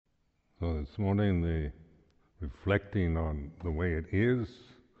So this morning, the reflecting on the way it is.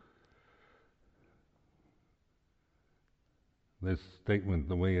 This statement,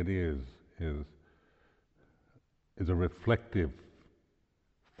 the way it is a reflective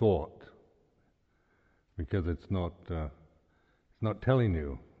thought, because it's not telling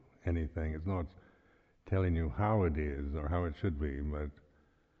you anything. It's not telling you how it is or how it should be, but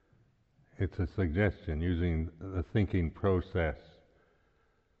it's a suggestion using the thinking process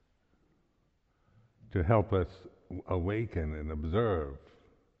to help us awaken and observe,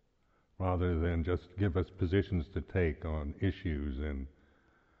 rather than just give us positions to take on issues and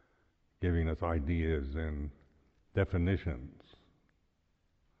giving us ideas and definitions.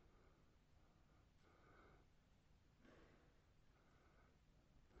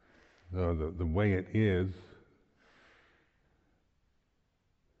 So the way it is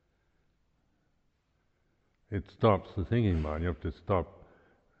it stops the thinking mind. You have to stop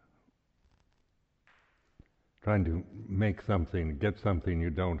trying to make something, get something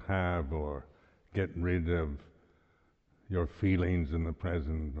you don't have, or get rid of your feelings in the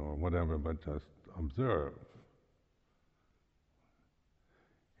present or whatever, but just observe.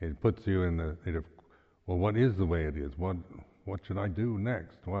 It puts you in well, what is the way it is? What should I do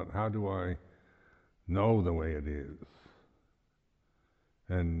next? How do I know the way it is?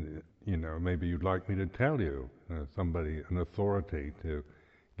 And, maybe you'd like me to tell you, somebody, an authority, to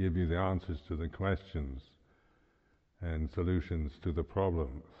give you the answers to the questions and solutions to the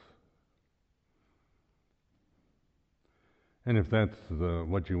problems. And if that's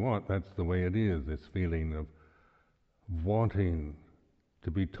what you want, that's the way it is, this feeling of wanting to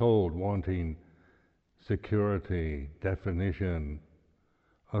be told, wanting security, definition,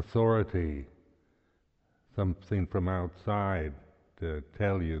 authority, something from outside to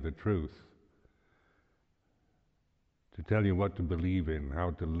tell you the truth, to tell you what to believe in,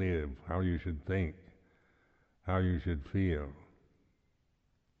 how to live, how you should think, how you should feel.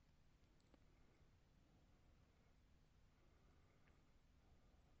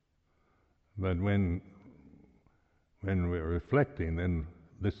 But when we're reflecting, then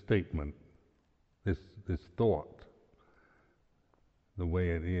this statement, this thought, the way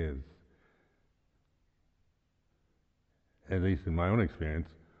it is, at least in my own experience,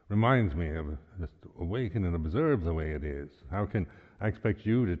 reminds me of just awaken and observe the way it is. How can I expect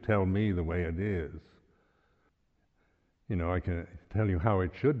you to tell me the way it is? I can tell you how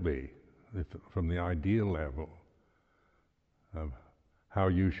it should be, from the ideal level of how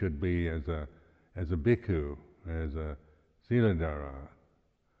you should be as a bhikkhu, as a siladhara.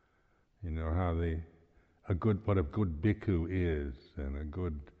 What a good bhikkhu is, and a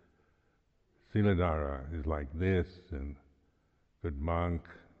good siladhara is like this, and good monk,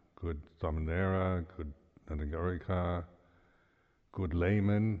 good samanera, good anagarika, good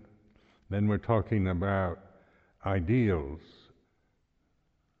layman. Then we're talking about ideals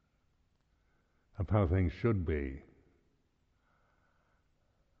of how things should be.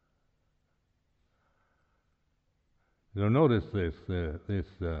 So notice this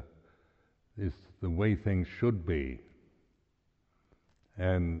the way things should be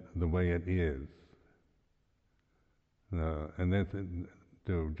and the way it is. And then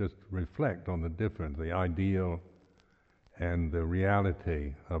to just reflect on the difference, the ideal and the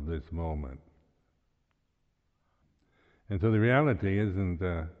reality of this moment. And so the reality isn't,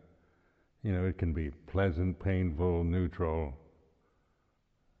 it can be pleasant, painful, neutral.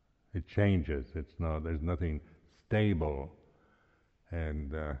 It changes. There's nothing stable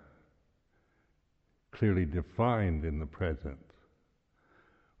and clearly defined in the present.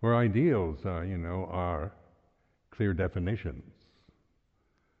 Where ideals are clear definitions.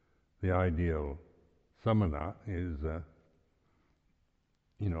 The ideal samana is,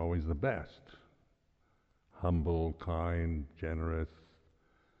 always the best. Humble, kind, generous,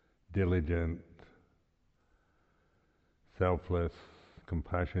 diligent, selfless,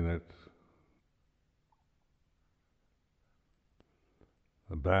 compassionate.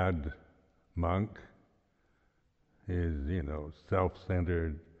 A bad monk is,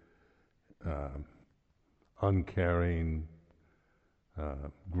 self-centered, uncaring,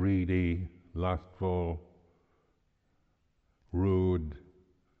 greedy, lustful, rude,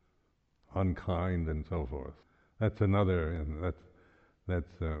 unkind, and so forth. That's another, and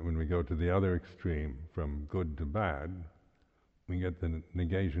that's when we go to the other extreme, from good to bad, we get the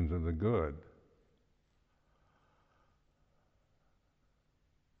negations of the good.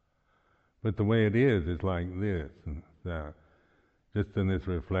 But the way it is like this, and just in this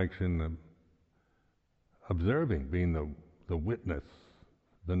reflection of observing, being the witness,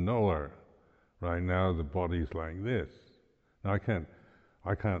 the knower. Right now the body's like this. Now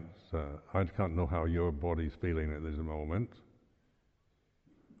I can't know how your body's feeling at this moment,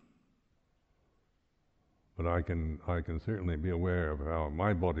 but I can certainly be aware of how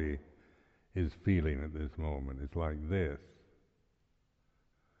my body is feeling at this moment. It's like this.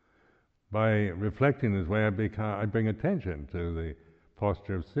 By reflecting this way, I bring attention to the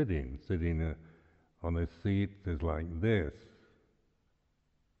posture of sitting. Sitting on this seat is like this.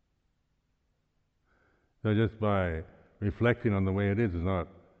 So just by reflecting on the way it is not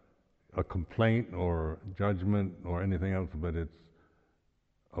a complaint or judgment or anything else, but it's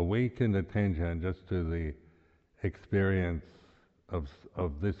awakened attention just to the experience of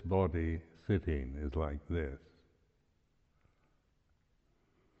this body sitting is like this.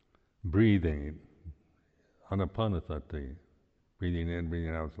 Breathing, anapanasati, breathing in,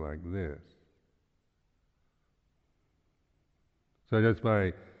 breathing out is like this. So just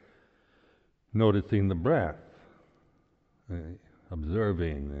by noticing the breath,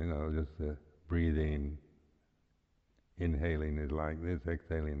 observing, just the breathing, inhaling is like this,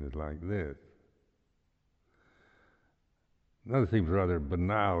 exhaling is like this. That seems rather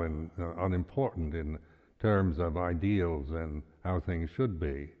banal and unimportant in terms of ideals and how things should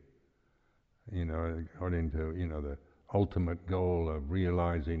be. According to the ultimate goal of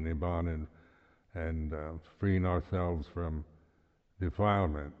realizing Nibbana and freeing ourselves from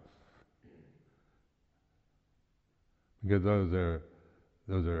defilements. Because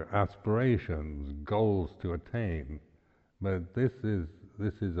those are aspirations, goals to attain. But this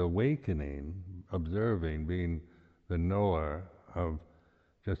is awakening, observing, being the knower of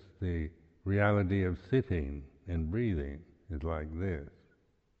just the reality of sitting and breathing is like this.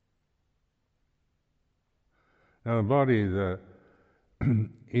 Now the body is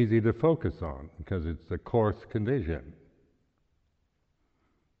easy to focus on because it's a coarse condition.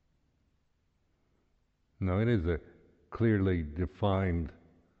 No, it is a clearly defined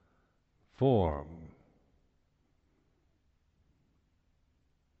form.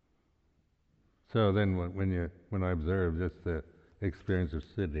 So then when I observe just the experience of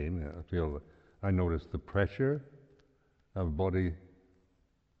sitting, I notice the pressure of body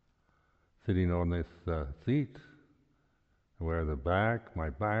sitting on this seat, where my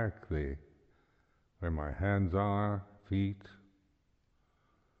back, where my hands are, feet.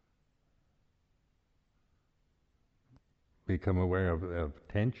 Become aware of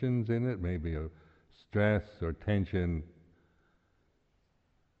tensions in it, maybe of stress or tension.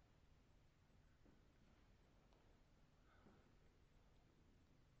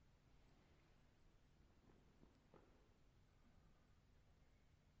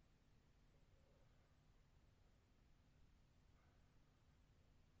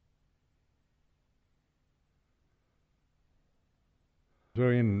 So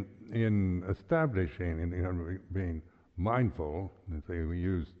in establishing and being mindful, we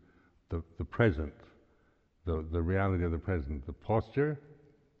use the present, the reality of the present, the posture,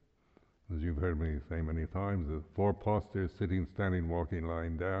 as you've heard me say many times, the four postures: sitting, standing, walking,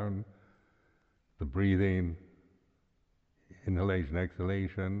 lying down, the breathing, inhalation,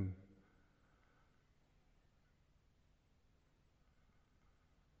 exhalation,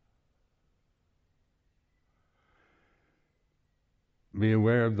 be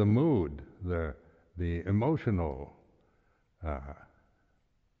aware of the mood, the emotional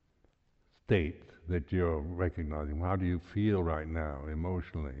state that you're recognizing. How do you feel right now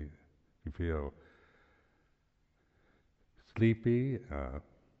emotionally? You feel sleepy,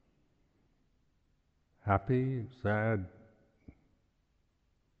 happy, sad,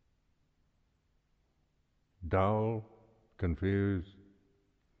 dull, confused,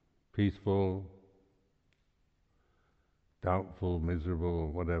 peaceful, doubtful,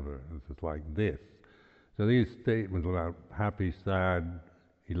 miserable, whatever. It's just like this. So these statements about happy, sad,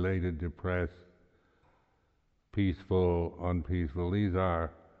 elated, depressed, peaceful, unpeaceful, these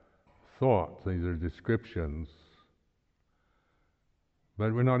are thoughts, these are descriptions.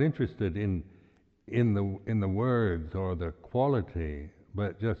 But we're not interested in the words or the quality,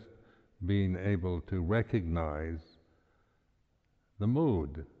 but just being able to recognize the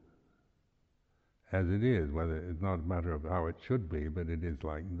mood as it is, whether it's not a matter of how it should be, but it is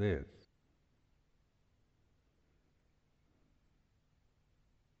like this.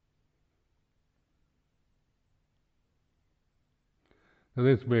 So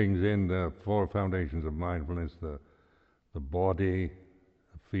this brings in the four foundations of mindfulness: the body,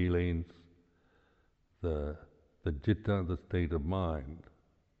 the feelings, the citta, the state of mind.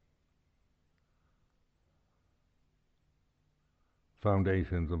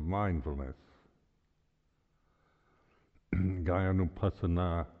 Foundations of mindfulness.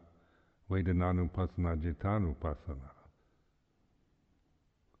 Gayanupassana, Vedananupassana, Cittanupassana.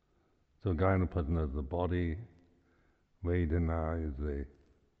 So Gyanapasana is the body, Vedana is the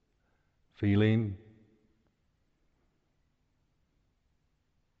feeling,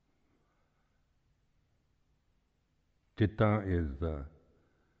 Citta is the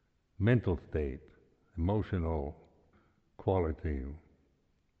mental state, emotional quality.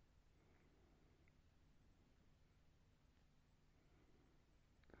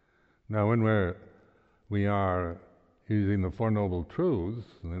 Now when we are using the Four Noble Truths,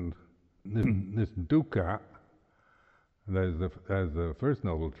 and this dukkha, as the first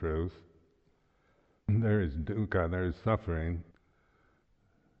noble truth, there is dukkha, there is suffering.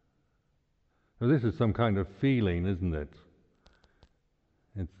 So this is some kind of feeling, isn't it?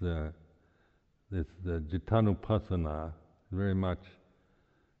 It's the Jitanupassana, very much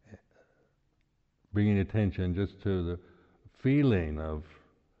bringing attention just to the feeling of,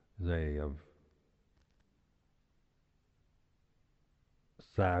 say, of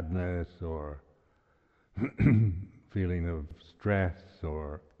sadness or feeling of stress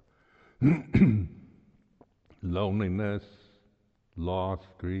or loneliness, loss,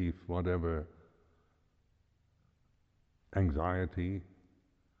 grief, whatever, anxiety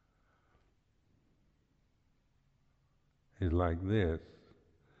is like this.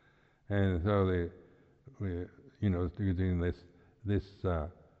 And so using this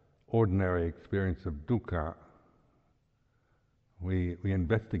ordinary experience of dukkha, we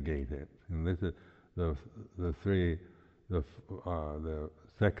investigate it, and this is the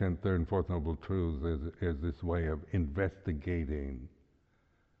second, third, and fourth noble truths is this way of investigating,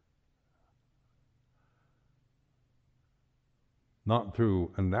 not through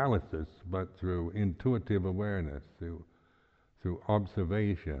analysis, but through intuitive awareness, through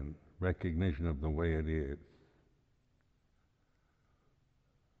observation, recognition of the way it is.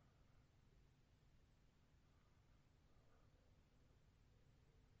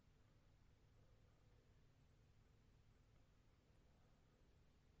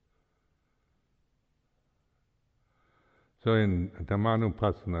 So in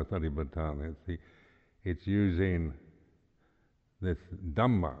Dhammanupassana Satipatthana, it's using this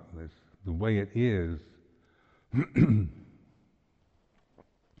Dhamma, the way it is,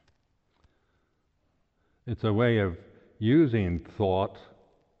 it's a way of using thought,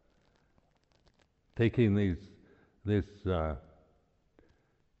 taking this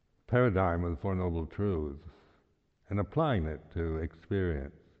paradigm of the Four Noble Truths and applying it to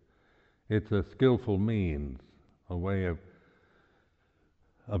experience. It's a skillful means, a way of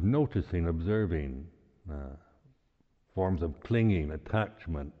noticing, observing forms of clinging,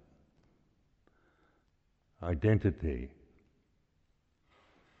 attachment, identity.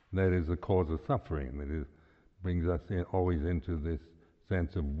 That is the cause of suffering. That brings us always into this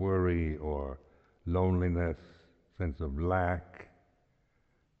sense of worry or loneliness, sense of lack,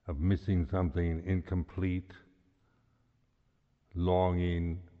 of missing something, incomplete,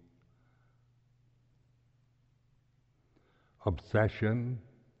 longing, obsession.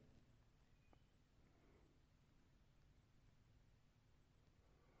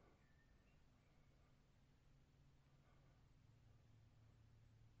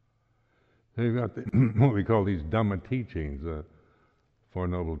 So you've got what we call these Dhamma teachings, Four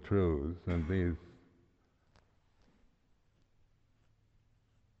Noble Truths, and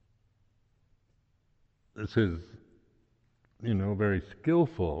this is, very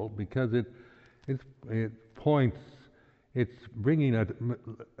skillful because it points, it's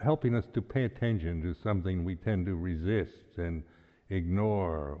helping us to pay attention to something we tend to resist and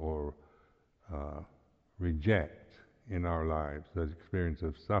ignore or reject in our lives, the experience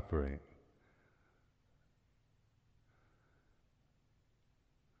of suffering.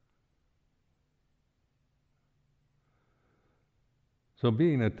 So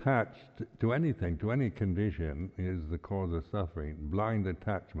being attached to anything, to any condition, is the cause of suffering. Blind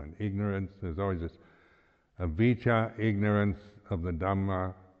attachment, ignorance, there's always this avijja, ignorance of the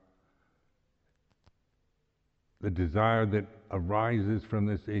Dhamma, the desire that arises from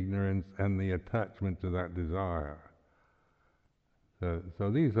this ignorance and the attachment to that desire.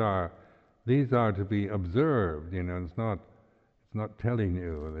 So these are to be observed. It's not telling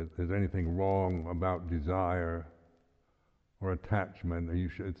you that there's anything wrong about desire or attachment.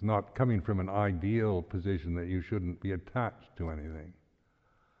 It's not coming from an ideal position that you shouldn't be attached to anything,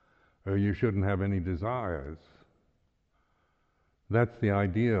 or you shouldn't have any desires. That's the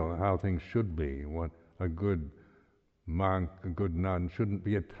ideal, how things should be. What a good monk, a good nun shouldn't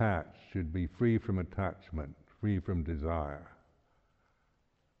be attached, should be free from attachment, free from desire.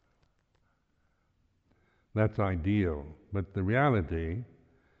 That's ideal, but the reality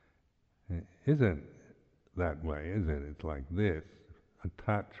isn't that way, is it? It's like this.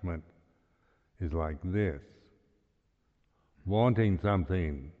 Attachment is like this. Wanting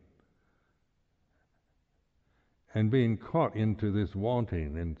something and being caught into this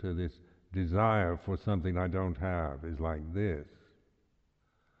wanting, into this desire for something I don't have is like this.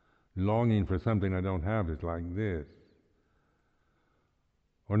 Longing for something I don't have is like this.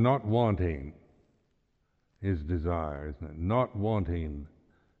 Or not wanting is desire, isn't it? Not wanting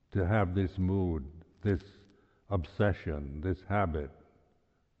to have this mood, this obsession, this habit,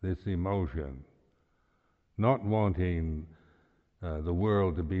 this emotion. Not wanting the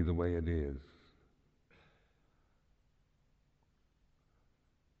world to be the way it is.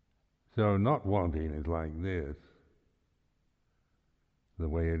 So not wanting is like this, the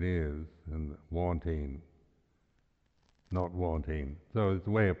way it is, and wanting, not wanting. So it's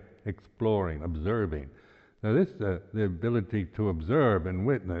a way of exploring, observing. Now this, the ability to observe and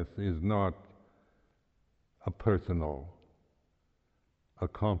witness is not a personal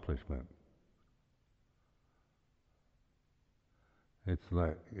accomplishment.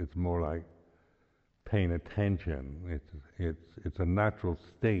 It's more like paying attention. It's a natural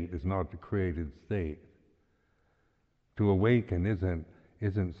state. It's not a created state. To awaken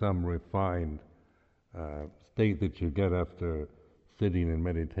isn't some refined state that you get after sitting in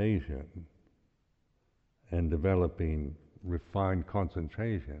meditation and developing refined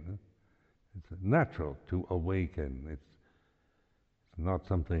concentration. It's natural to awaken. It's not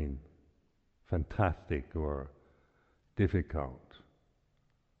something fantastic or difficult.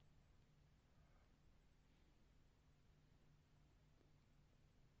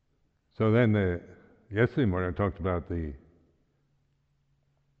 So then, yesterday morning I talked about the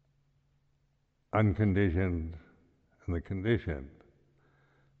unconditioned and the conditioned.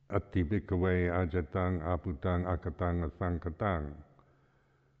 Atti bhikkhave ajatang aputang akatang asankatang.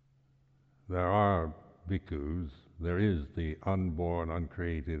 There are bhikkhus, there is the unborn,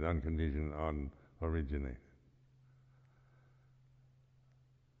 uncreated, unconditioned, unoriginated.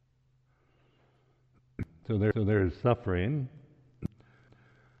 So there is suffering.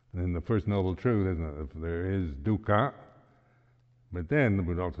 And the first noble truth, isn't it? If there is dukkha, but then the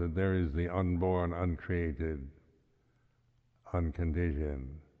Buddha also said there is the unborn, uncreated, unconditioned.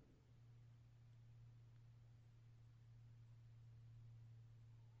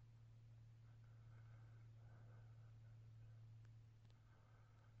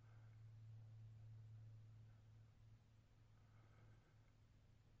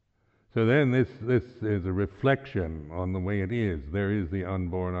 So then this is a reflection on the way it is. There is the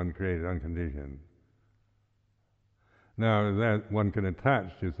unborn, uncreated, unconditioned. Now that one can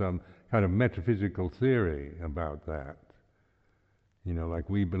attach to some kind of metaphysical theory about that. You know, like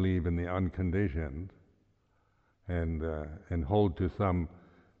we believe in the unconditioned and hold to some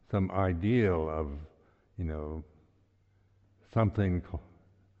ideal of, you know, something,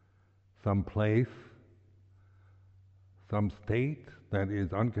 some place, some state that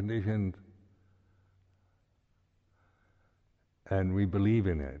is unconditioned, and we believe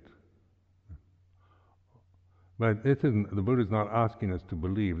in it. But this isn't, the Buddha is not asking us to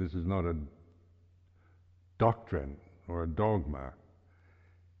believe. This is not a doctrine or a dogma.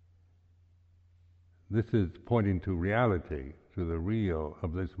 This is pointing to reality, to the real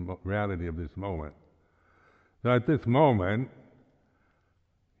of this reality of this moment. So at this moment,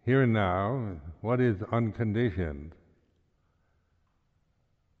 here and now, what is unconditioned?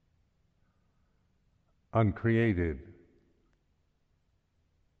 Uncreated.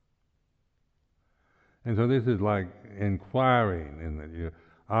 And so this is like inquiring, in that you're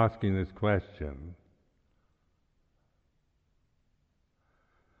asking this question.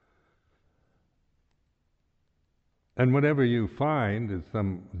 And whatever you find is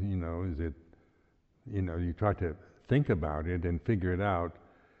some, you know, is it, you know, you try to think about it and figure it out,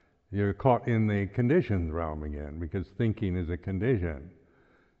 you're caught in the conditioned realm again, because thinking is a condition.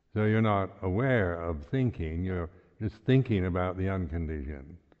 So you're not aware of thinking, you're just thinking about the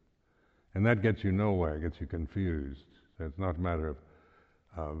unconditioned. And that gets you nowhere, gets you confused. So it's not a matter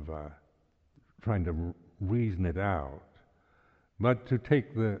of trying to reason it out, but to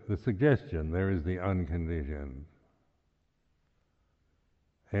take the suggestion, there is the unconditioned.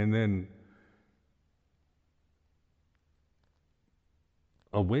 And then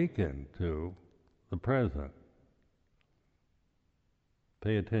awaken to the present.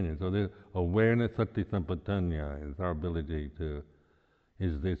 Pay attention. So the awareness, sati sampajanya, is our ability to,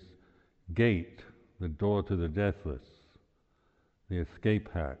 is this gate, the door to the deathless, the escape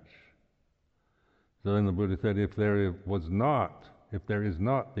hatch. So then the Buddha said, if there is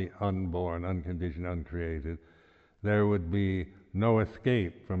not the unborn, unconditioned, uncreated, there would be no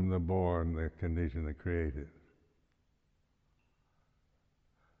escape from the born, the conditioned, the created.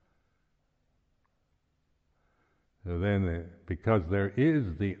 So then, because there is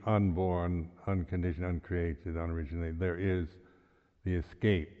the unborn, unconditioned, uncreated, unoriginated, there is the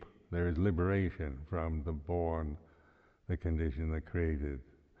escape, there is liberation from the born, the conditioned, the created.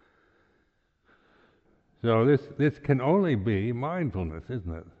 So this can only be mindfulness,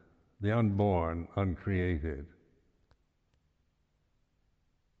 isn't it? The unborn, uncreated.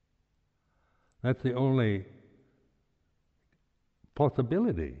 That's the only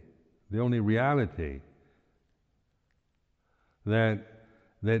possibility, the only reality that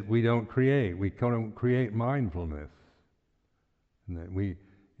we don't create. We don't create mindfulness. And that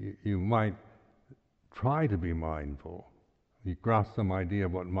you might try to be mindful. You grasp some idea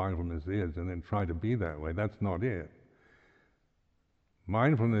of what mindfulness is and then try to be that way. That's not it.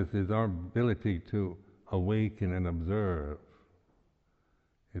 Mindfulness is our ability to awaken and observe.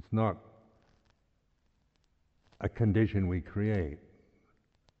 It's not a condition we create.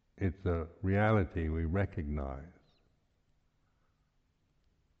 It's a reality we recognize.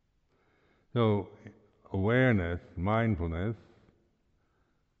 So, awareness, mindfulness,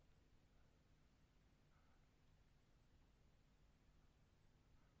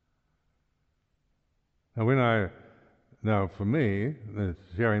 now for me,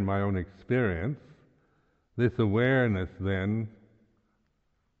 sharing my own experience, this awareness then,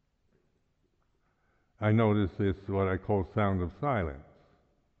 I notice this, what I call sound of silence,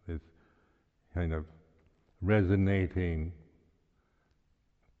 this kind of resonating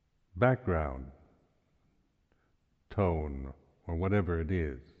background tone, or whatever it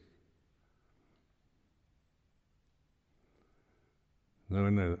is. So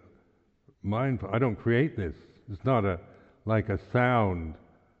in the mindful, I don't create this. It's not like a sound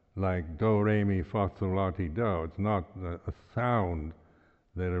like do, re, mi, fa, sol, la, ti, do. It's not a sound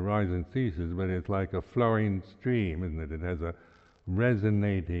that arises and ceases, but it's like a flowing stream, isn't it? It has a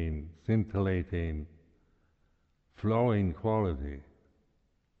resonating, scintillating, flowing quality.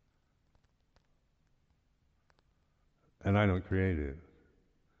 And I don't create it.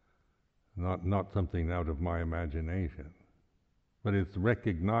 Not something out of my imagination. But it's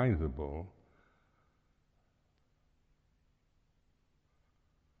recognizable.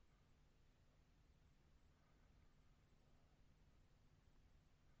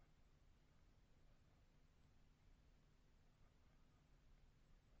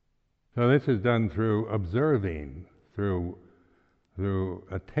 So this is done through observing, through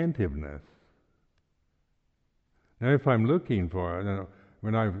attentiveness. Now if I'm looking for it,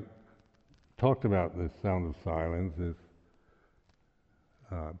 when I've talked about this sound of silence,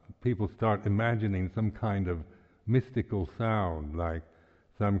 people start imagining some kind of mystical sound, like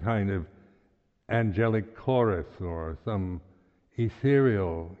some kind of angelic chorus or some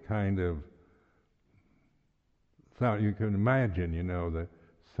ethereal kind of sound. You can imagine, the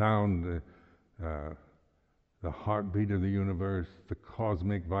sound, the heartbeat of the universe, the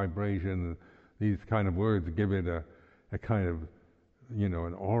cosmic vibration. These kind of words give it a kind of,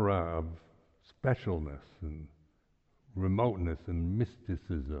 an aura of specialness and remoteness and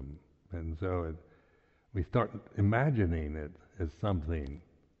mysticism. And so we start imagining it as something.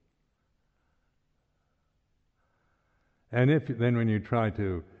 And then when you try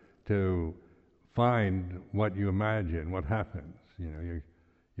to find what you imagine, what happens?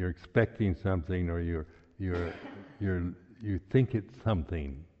 You're expecting something, or you think it's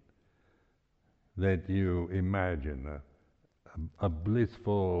something that you imagine, a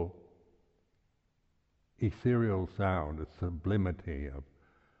blissful, ethereal sound, a sublimity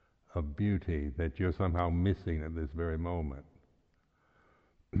of beauty that you're somehow missing at this very moment.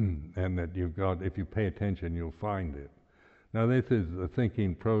 And that if you pay attention, you'll find it. Now this is a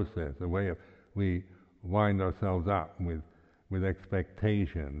thinking process, a way of, we wind ourselves up with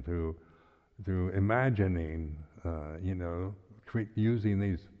expectation, through imagining, using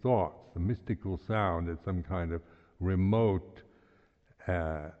these thoughts, the mystical sound as some kind of remote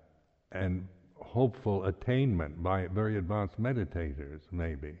and hopeful attainment by very advanced meditators,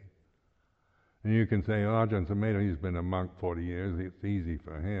 maybe. And you can say, Ajahn Sumedho, he's been a monk 40 years, it's easy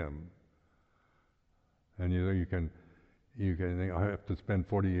for him. And you can think, I have to spend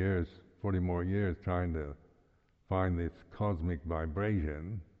 40 more years trying to find this cosmic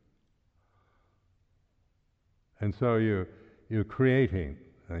vibration. And so you're creating,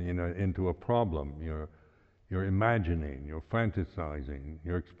 into a problem. You're imagining, you're fantasizing,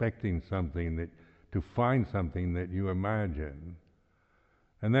 you're expecting something to find something that you imagine.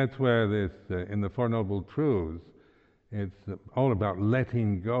 And that's where this, in the Four Noble Truths, it's all about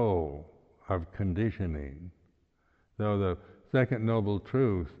letting go of conditioning. So the second Noble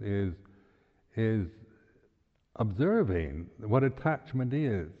Truth is observing what attachment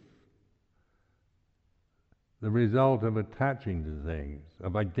is. the result of attaching to things,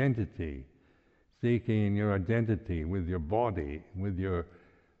 of identity, seeking your identity with your body, with your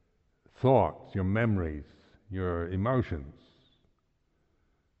thoughts, your memories, your emotions.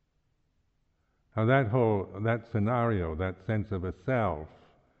 Now that scenario, that sense of a self,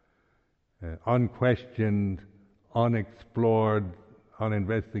 unquestioned, unexplored,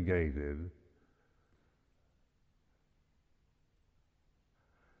 uninvestigated.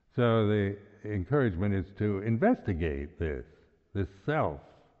 So the encouragement is to investigate this self.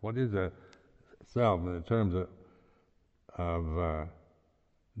 What is a self in terms of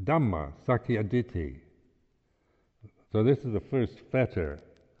Dhamma, Sakya Ditti? So this is the first fetter.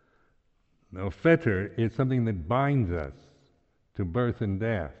 Now, fetter is something that binds us to birth and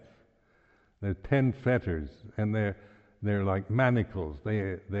death. There are 10 fetters, and they're like manacles. They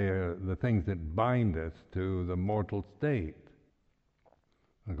are the things that bind us to the mortal state.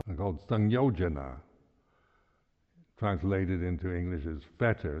 They're called sangyojana, translated into English as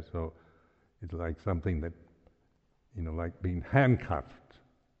fetter. So it's like something that, like being handcuffed,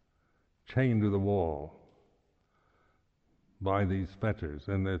 chained to the wall by these fetters.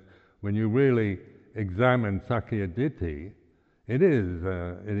 And that when you really examine Sakya Ditti, it is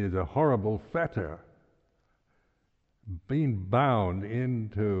a horrible fetter, being bound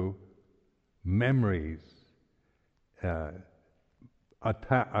into memories,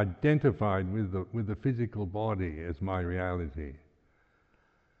 identified with the physical body as my reality.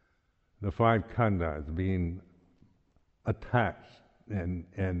 The 5 khandhas being attached and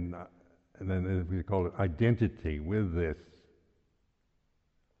then we call it identity with this.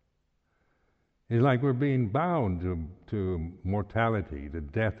 It's like we're being bound to mortality, to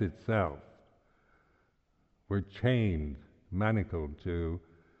death itself. We're chained, manacled to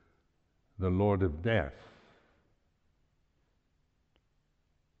the Lord of Death.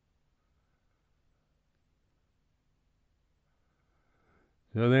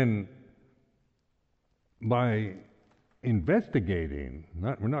 So then, by investigating,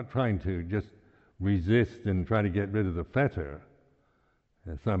 we're not trying to just resist and try to get rid of the fetter,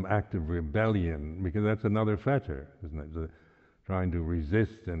 some act of rebellion, because that's another fetter, isn't it? Trying to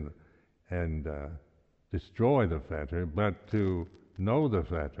resist and destroy the fetter, but to know the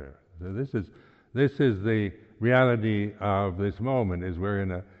fetter. So this is the reality of this moment. Is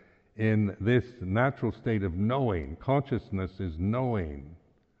we're in this natural state of knowing. Consciousness is knowing.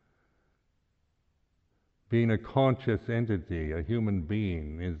 Being a conscious entity, a human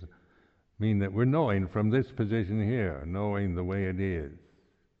being, mean that we're knowing from this position here, knowing the way it is.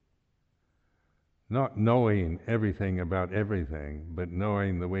 Not knowing everything about everything, but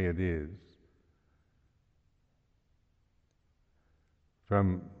knowing the way it is.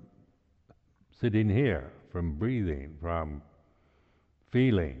 From sitting here, from breathing, from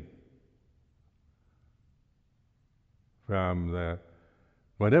feeling, from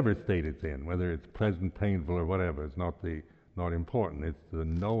whatever state it's in, whether it's pleasant, painful, or whatever, it's not important. It's the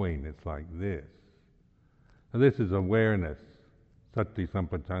knowing. It's like this. So this is awareness, sati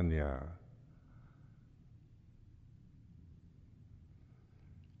sampajanya.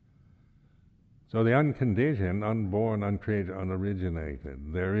 So the unconditioned, unborn, uncreated,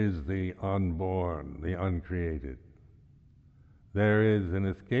 unoriginated. There is the unborn, the uncreated. There is an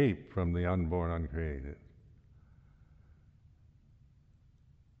escape from the unborn, uncreated.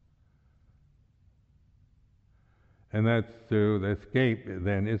 And that's through the escape,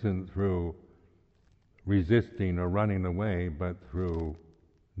 then, isn't through resisting or running away, but through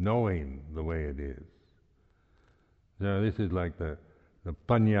knowing the way it is. So this is like the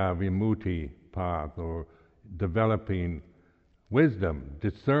panya vimutti path, or developing wisdom,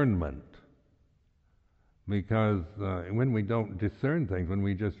 discernment. Because when we don't discern things, when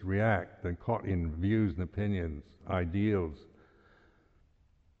we just react and caught in views and opinions, ideals,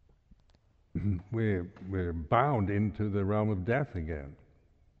 we're bound into the realm of death again.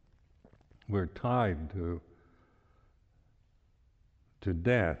 We're tied to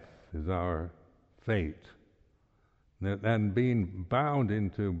death is our fate. And being bound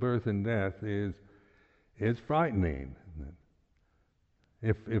into birth and death is frightening.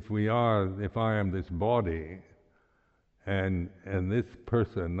 If I am this body, and this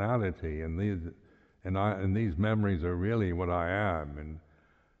personality, and these memories are really what I am, and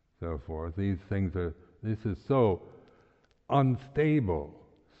so forth. This is so unstable,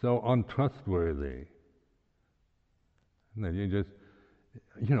 so untrustworthy. And then you just,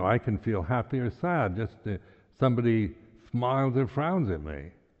 I can feel happy or sad. Just somebody smiles or frowns at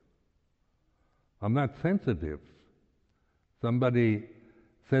me. I'm not sensitive. Somebody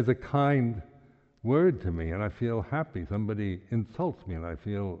says a kind word to me and I feel happy. Somebody insults me and I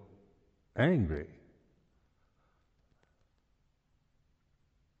feel angry.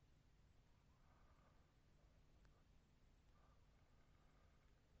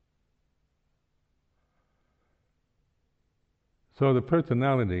 So the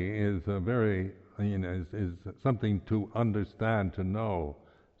personality is a very, is something to understand, to know,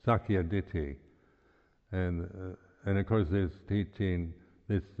 Sakya Ditti, and of course this teaching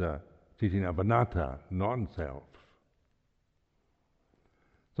of anatta, non-self.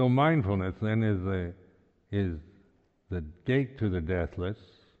 So mindfulness then is the gate to the deathless,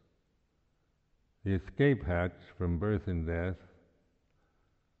 the escape hatch from birth and death,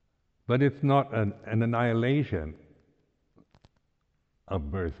 but it's not an annihilation of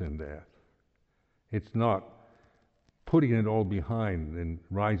birth and death. It's not putting it all behind and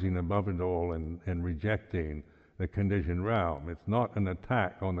rising above it all and rejecting the conditioned realm. It's not an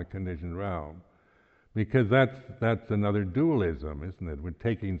attack on the conditioned realm, because that's another dualism, isn't it? We're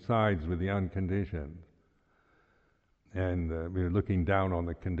taking sides with the unconditioned, and we're looking down on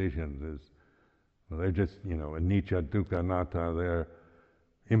the conditioned as well, they're just anicca, dukkha, anatta. They're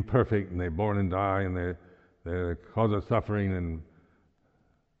imperfect and they're born and die and they're the cause of suffering,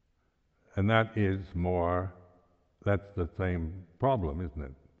 and that's the same problem, isn't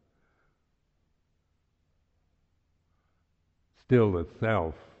it? Still the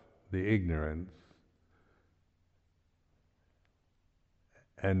self, the ignorance,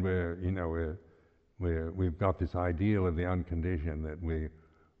 and we've got this ideal of the unconditioned, that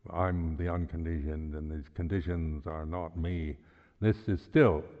I'm the unconditioned and these conditions are not me. This is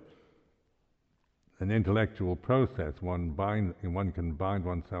still an intellectual process one can bind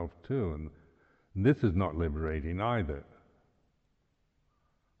oneself to, and this is not liberating either.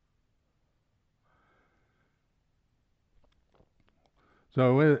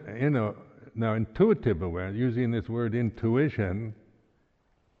 So, now intuitive awareness, using this word intuition,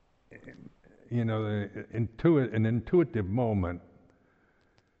 an intuitive moment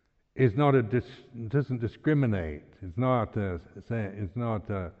is not doesn't discriminate. It's not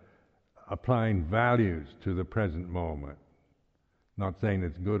applying values to the present moment. Not saying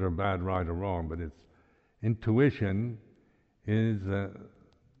it's good or bad, right or wrong, but intuition is a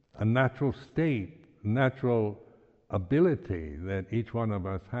natural state, natural ability that each one of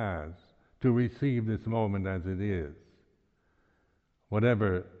us has to receive this moment as it is,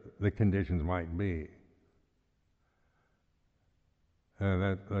 whatever the conditions might be.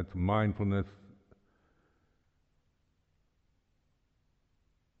 That's mindfulness.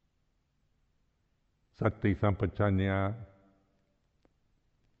 Sati sampajanya.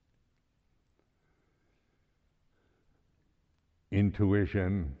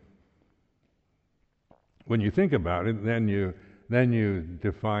 Intuition. When you think about it, then you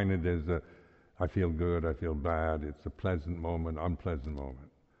define it as I feel good, I feel bad, it's a pleasant moment, unpleasant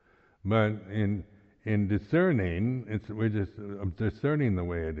moment. But in discerning, we're just discerning the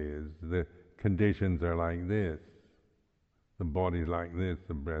way it is. The conditions are like this, the body's like this,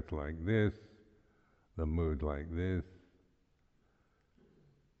 the breath like this, the mood like this,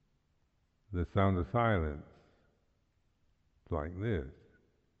 the sound of silence like this.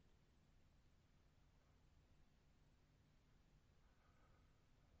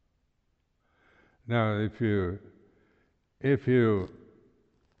 Now, if you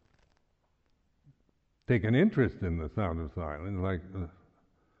take an interest in the sound of silence, like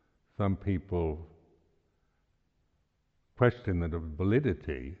some people question the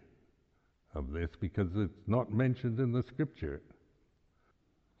validity of this because it's not mentioned in the scripture.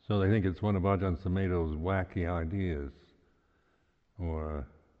 So they think it's one of Ajahn Sumedho's wacky ideas, or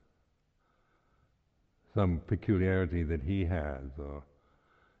some peculiarity that he has, or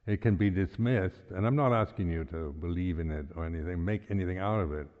it can be dismissed. And I'm not asking you to believe in it or anything, make anything out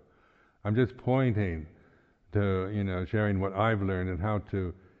of it. I'm just pointing to, sharing what I've learned and how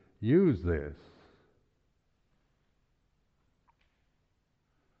to use this.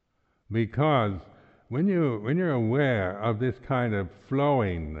 Because when you're aware of this kind of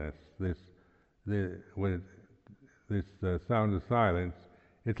flowingness, this sound of silence,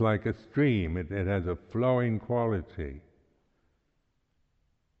 it's like a stream. It has a flowing quality.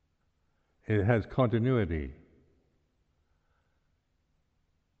 It has continuity.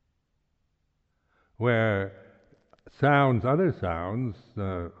 Where other sounds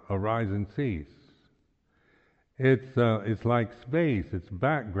arise and cease. It's like space. It's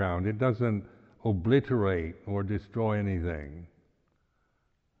background. It doesn't obliterate or destroy anything.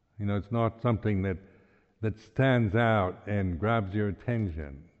 It's not something that stands out and grabs your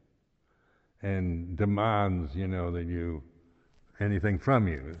attention and demands, anything from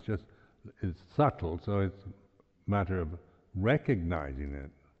you. It's subtle, so it's a matter of recognizing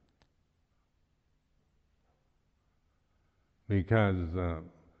it. Because,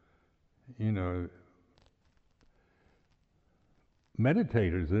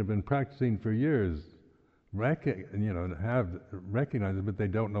 meditators that have been practicing for years recognize it, but they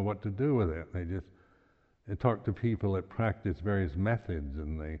don't know what to do with it. They talk to people that practice various methods,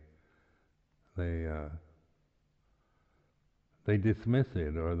 and they dismiss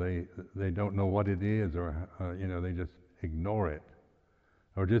it, or they don't know what it is, or they just ignore it,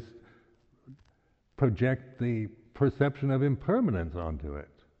 or just project the perception of impermanence onto it,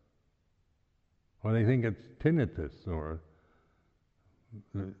 or they think it's tinnitus, or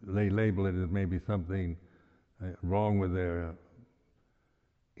they label it as maybe something wrong with their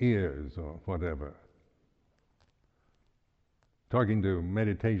ears or whatever. Talking to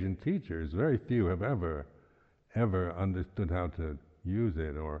meditation teachers, very few have ever understood how to use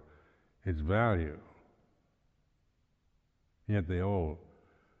it or its value. Yet they all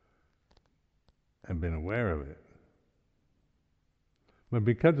have been aware of it. But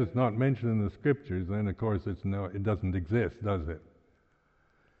because it's not mentioned in the scriptures, then of course it doesn't exist, does it?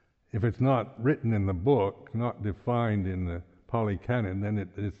 If it's not written in the book, not defined in the Pali Canon, then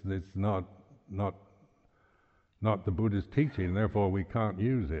it's not the Buddha's teaching, therefore we can't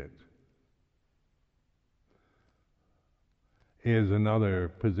use it. Is another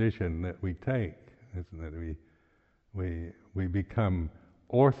position that we take, isn't it? We become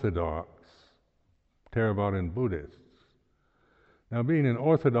orthodox Theravadan Buddhists. Now, being an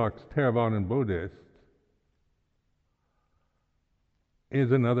orthodox Theravadan Buddhist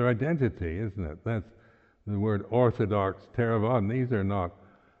is another identity, isn't it? That's the word orthodox Theravadan.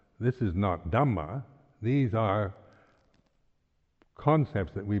 This is not Dhamma. These are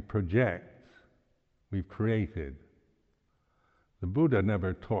concepts that we project, we've created. The Buddha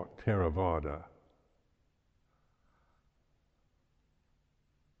never taught Theravada.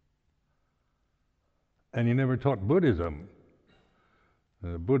 And he never taught Buddhism.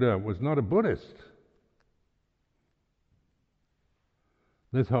 The Buddha was not a Buddhist.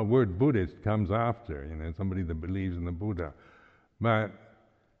 This whole word Buddhist comes after, somebody that believes in the Buddha. But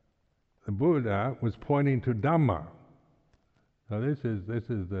the Buddha was pointing to Dhamma. So this is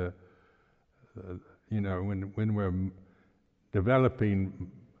the when we're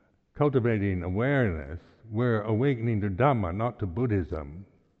cultivating awareness, we're awakening to Dhamma, not to Buddhism.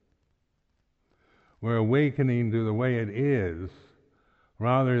 We're awakening to the way it is,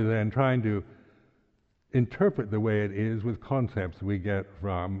 rather than trying to interpret the way it is with concepts we get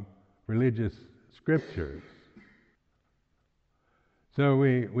from religious scriptures. So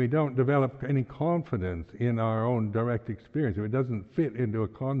we don't develop any confidence in our own direct experience. If it doesn't fit into a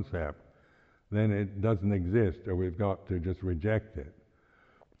concept, then it doesn't exist, or we've got to just reject it.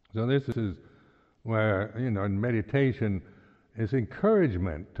 So this is where, in meditation, is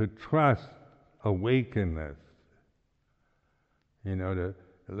encouragement to trust awakenness. To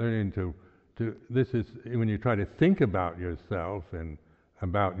learning to this is when you try to think about yourself and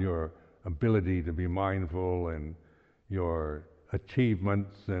about your ability to be mindful and your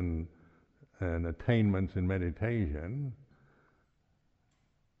achievements and attainments in meditation.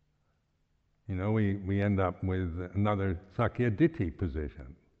 We end up with another Sakya Ditti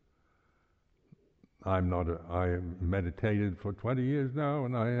position. I meditated for 20 years now,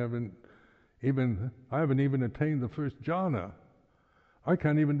 and I haven't even attained the first jhana. I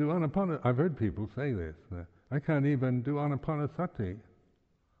can't even do anapanasati. I've heard people say this. I can't even do anapanasati,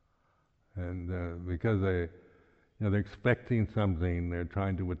 and because they're expecting something, they're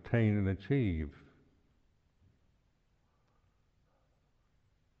trying to attain and achieve.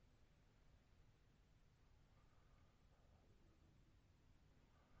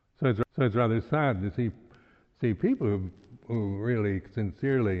 So it's rather sad to see people who really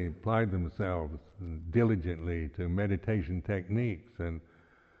sincerely applied themselves diligently to meditation techniques and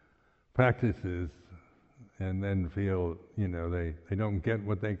practices, and then feel they don't get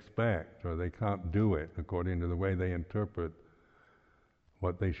what they expect, or they can't do it according to the way they interpret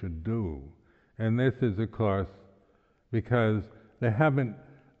what they should do. And this is, of course, because they haven't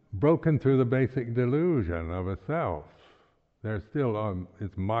broken through the basic delusion of a self. They're still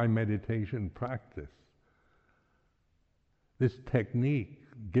it's my meditation practice. This technique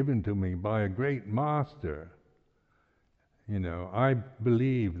given to me by a great master. I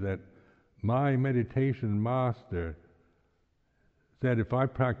believe that my meditation master said if I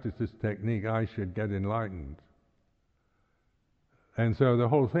practice this technique, I should get enlightened. And so the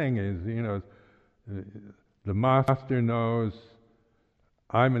whole thing is, the master knows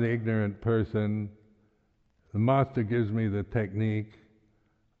I'm an ignorant person. The master gives me the technique.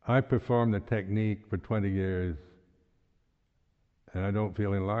 I perform the technique for 20 years, and I don't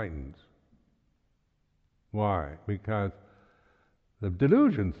feel enlightened. Why? Because the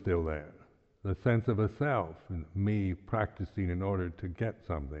delusion's still there. The sense of a self, and me practicing in order to get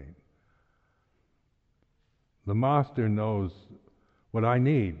something. the master knows what I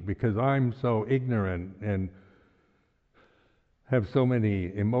need, because I'm so ignorant and have so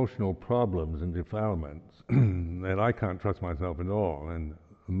many emotional problems and defilements that I can't trust myself at all. And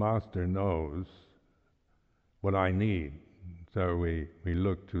the master knows what I need. So we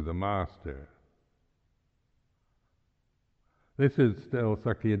look to the master. This is still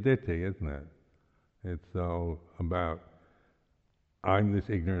Sakyaditi, isn't it? It's all about, I'm this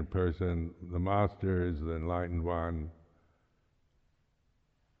ignorant person, the master is the enlightened one.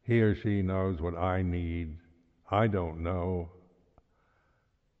 He or she knows what I need. I don't know.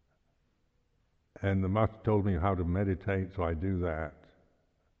 And the master told me how to meditate, so I do that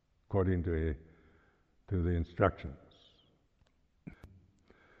according to the instructions.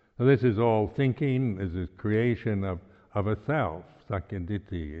 So this is all thinking, this is creation of a self.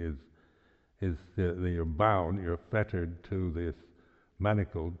 Sakyaditi is you're bound, you're fettered to this,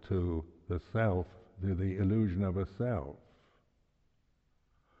 manacled to the self, to the illusion of a self.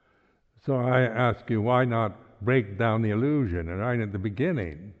 So I ask you, why not break down the illusion? And right at the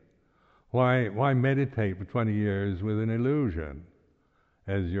beginning, why meditate for 20 years with an illusion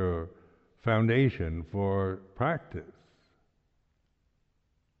as your foundation for practice?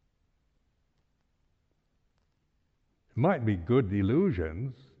 It might be good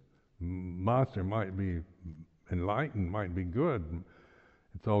illusions. Master might be enlightened, might be good.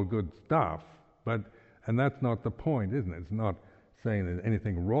 It's all good stuff. And that's not the point, isn't it? It's not saying there's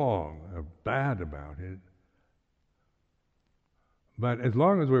anything wrong or bad about it. But as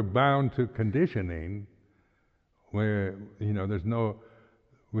long as we're bound to conditioning, where there's no,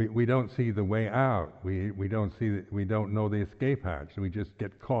 we don't see the way out. We don't know the escape hatch. We just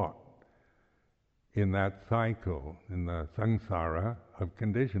get caught in that cycle, in the samsara of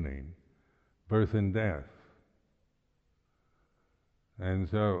conditioning, birth and death. And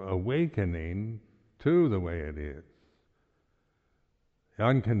so awakening to the way it is.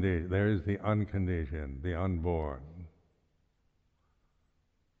 There is the unconditioned, the unborn.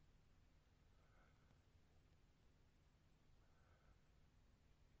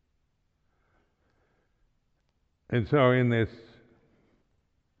 And so in this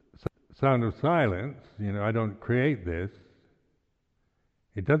sound of silence, I don't create this.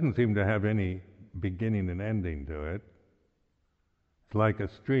 It doesn't seem to have any beginning and ending to it. It's like a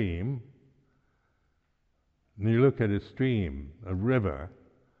stream. And you look at a stream, a river.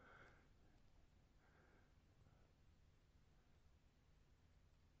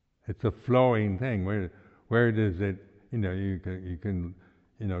 It's a flowing thing. Where does it? You can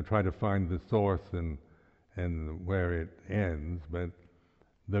try to find the source and where it ends. But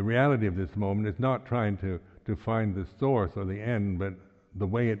the reality of this moment is not trying to find the source or the end, but the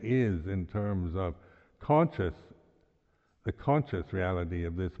way it is in terms of the conscious reality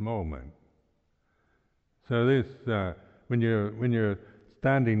of this moment. So this, when you're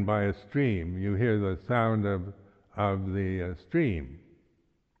standing by a stream, you hear the sound of the stream.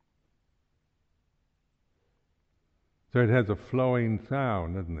 So it has a flowing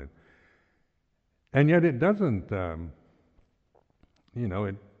sound, doesn't it? And yet it doesn't.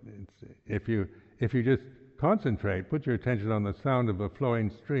 If you just concentrate, put your attention on the sound of a flowing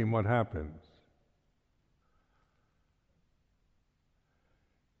stream, what happens?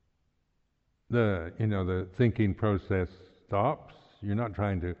 The thinking process stops. You're not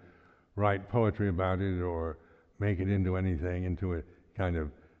trying to write poetry about it or make it into anything, into a kind of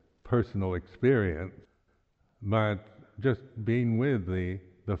personal experience, but just being with the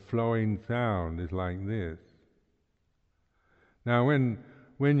flowing sound is like this. Now when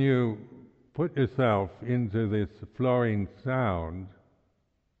you put yourself into this flowing sound,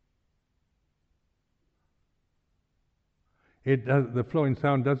 the flowing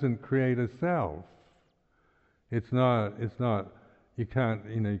sound doesn't create a self. It's not, you can't,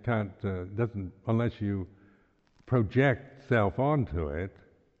 doesn't, unless you project self onto it,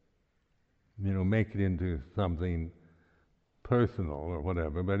 make it into something personal or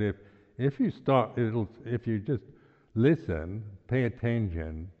whatever. But if you stop, if you just listen, pay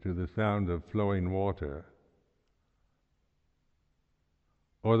attention to the sound of flowing water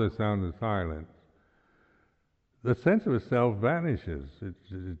or the sound of silence, the sense of a self vanishes.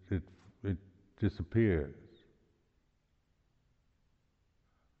 It disappears.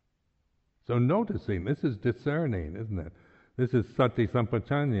 So noticing, this is discerning, isn't it? This is sati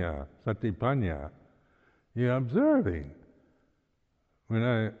sampajanya, sati panya. You're observing. When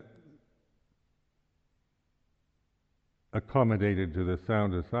I accommodated to the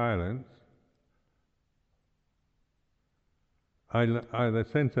sound of silence, the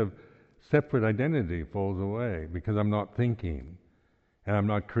sense of separate identity falls away because I'm not thinking. And I'm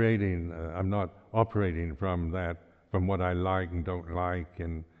not creating, I'm not operating from that, from what I like and don't like,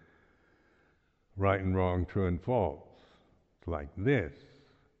 and right and wrong, true and false. It's like this.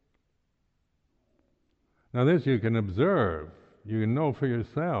 Now this you can observe, you can know for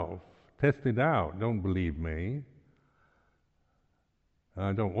yourself, test it out, don't believe me.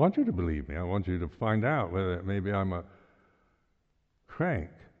 I don't want you to believe me, I want you to find out whether maybe I'm a crank.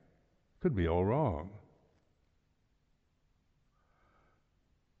 Could be all wrong.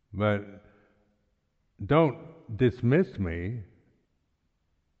 But don't dismiss me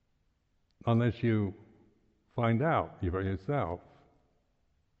unless you find out for yourself.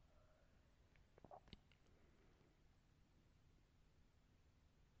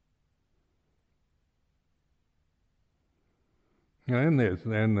 And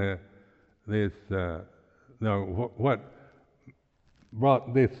what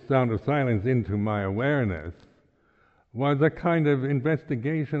brought this sound of silence into my awareness was a kind of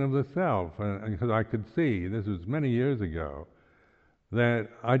investigation of the self, because I could see, this was many years ago, that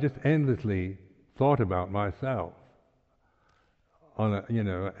I just endlessly thought about myself. I'd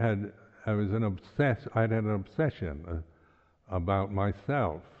had an obsession about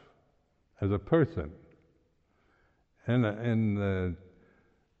myself as a person, and the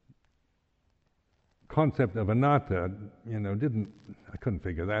concept of anatta, I couldn't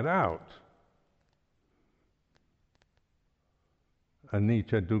figure that out.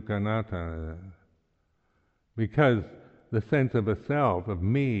 Anicca, dukkha, anatta, because the sense of a self, of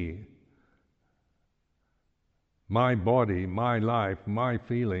me, my body, my life, my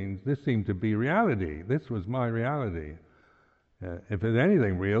feelings, this seemed to be reality. This was my reality. If there's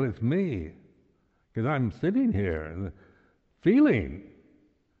anything real, it's me, because I'm sitting here feeling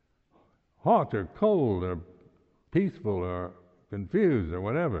hot or cold or peaceful or confused or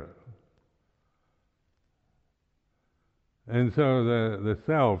whatever. And so the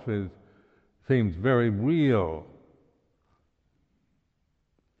self seems very real.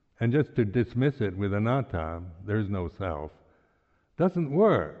 And just to dismiss it with anatta, there's no self, doesn't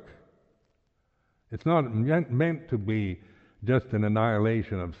work. It's not meant to be just an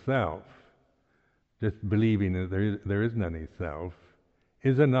annihilation of self. Just believing that there isn't any self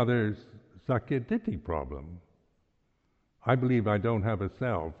is another Sakya Ditti problem. I believe I don't have a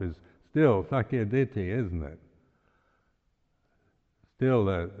self is still Sakya Ditti, isn't it? Still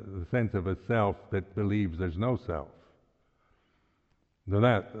the sense of a self that believes there's no self. So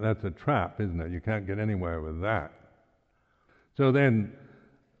that's a trap, isn't it? You can't get anywhere with that. So then,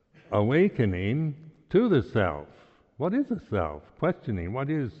 awakening to the self. What is a self? Questioning, what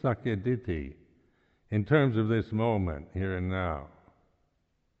is Sakya Ditti in terms of this moment, here and now?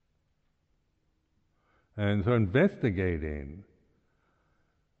 And so investigating,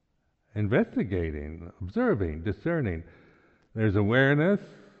 observing, discerning. There's awareness.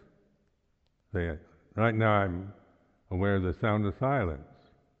 Right now I'm aware of the sound of silence.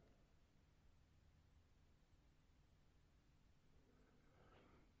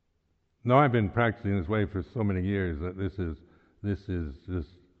 Now I've been practicing this way for so many years that this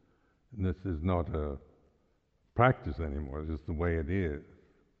is not a practice anymore. It's just the way it is.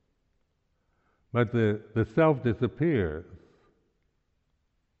 But the self disappears.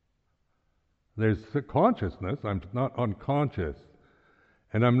 There's consciousness. I'm not unconscious,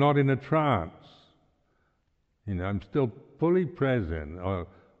 and I'm not in a trance. I'm still fully present.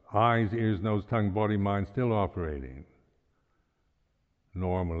 Eyes, ears, nose, tongue, body, mind still operating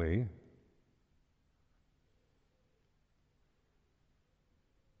normally.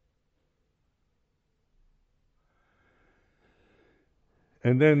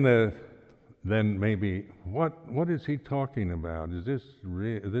 And then maybe what is he talking about? Is this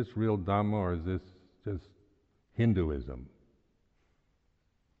real Dhamma, or is this just Hinduism?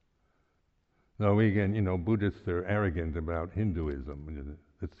 No, Buddhists are arrogant about Hinduism.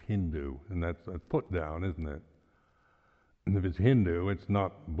 It's Hindu, and that's a put down, isn't it? And if it's Hindu, it's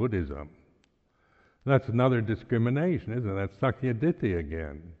not Buddhism. That's another discrimination, isn't it? That's Sakya Ditti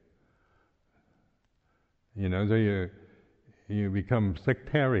again. So you become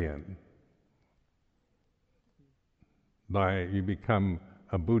sectarian. You become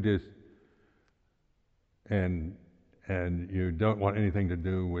a Buddhist, and you don't want anything to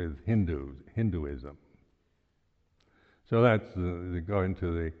do with Hinduism. So that's go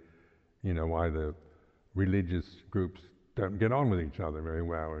into why the religious groups don't get on with each other very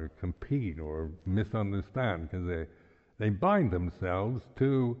well, or compete, or misunderstand, because they bind themselves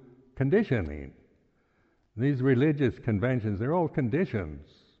to conditioning. These religious conventions, they're all conditions.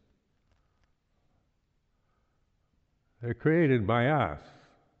 They're created by us,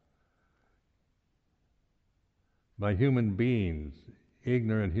 by human beings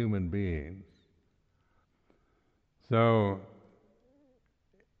ignorant human beings. So,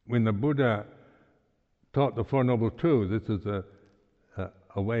 when the Buddha taught the Four Noble Truths, this is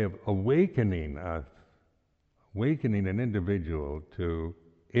a way of awakening us, awakening an individual to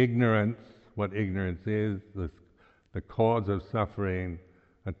ignorance, what ignorance is, the cause of suffering,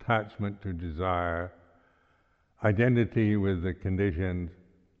 attachment to desire, identity with the conditioned.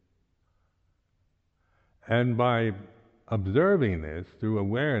 And by observing this through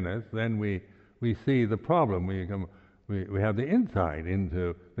awareness, then we see the problem. We have the insight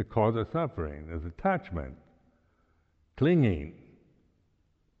into the cause of suffering. There's attachment, clinging.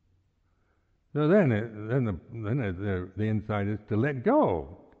 So then the insight is to let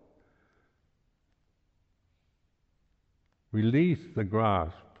go. Release the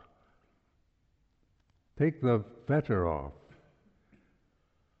grasp. Take the fetter off.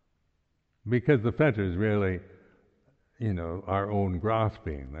 Because the fetter is really, our own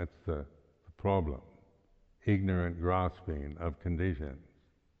grasping. That's the problem. Ignorant grasping of conditions.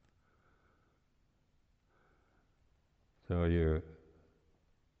 So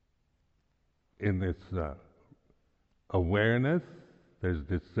in this awareness, there's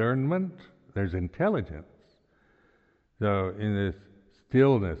discernment, there's intelligence. So in this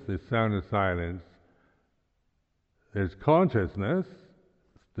stillness, this sound of silence, there's consciousness.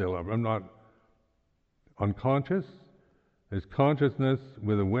 Still, I'm not unconscious. There's consciousness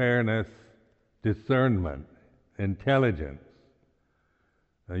with awareness, discernment, intelligence,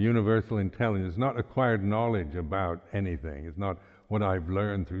 a universal intelligence. It's not acquired knowledge about anything. It's not what I've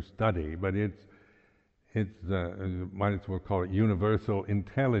learned through study, but it's might as well call it universal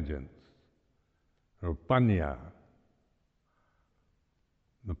intelligence, or panya,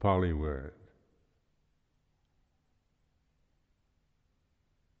 the Pali word.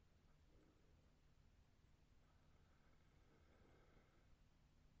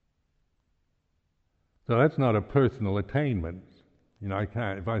 So that's not a personal attainment. I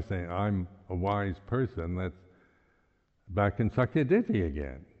can't, if I say I'm a wise person, that's back in Sakyaditi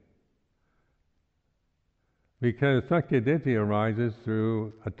again. Because Sakyaditi arises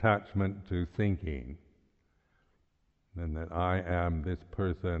through attachment to thinking. And that I am this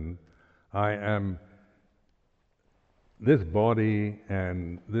person, I am this body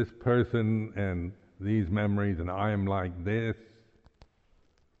and this person and these memories, and I am like this.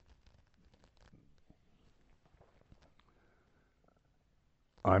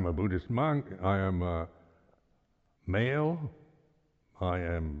 I'm a Buddhist monk, I am a male, I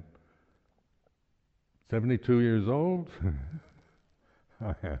am 72 years old,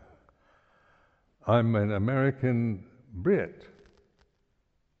 I'm an American Brit.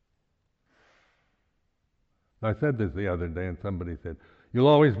 I said this the other day and somebody said, "You'll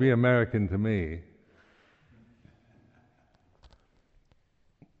always be American to me."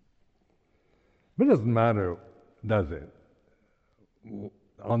 But it doesn't matter, does it?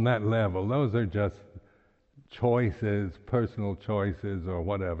 On that level, those are just choices, personal choices or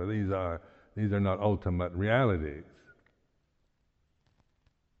whatever. These are not ultimate realities.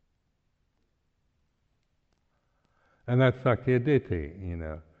 And that's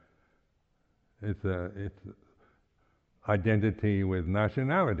Sakyaditi, It's identity with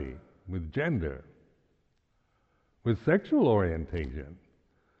nationality, with gender, with sexual orientation.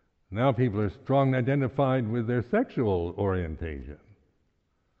 Now people are strongly identified with their sexual orientation.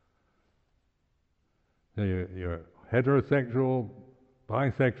 So you're heterosexual,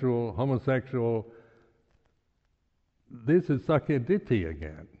 bisexual, homosexual. This is Sakyaditi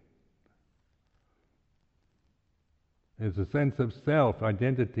again. It's a sense of self,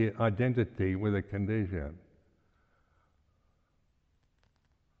 identity with a condition.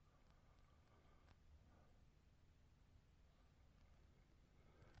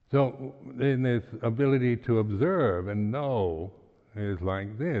 So in this ability to observe and know is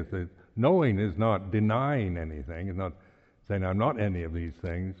like this. Knowing is not denying anything. It's not saying I'm not any of these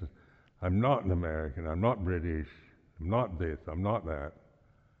things. I'm not an American. I'm not British. I'm not this. I'm not that.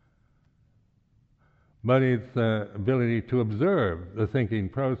 But it's the ability to observe the thinking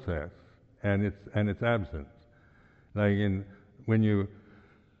process and its absence. Like when you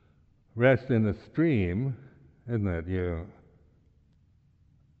rest in a stream, isn't it?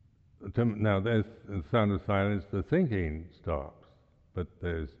 Now there's the sound of silence. The thinking stops, but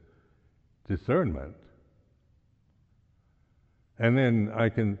there's discernment. And then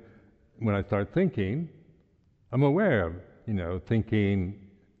when I start thinking, I'm aware of, thinking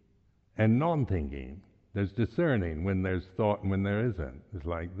and non-thinking. There's discerning when there's thought and when there isn't. It's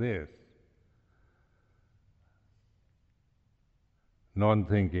like this.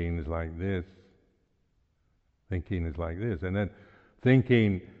 Non-thinking is like this. Thinking is like this. And then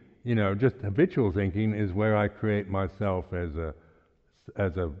thinking, just habitual thinking is where I create myself as a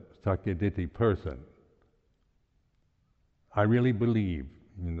Sakyaditi person. I really believe,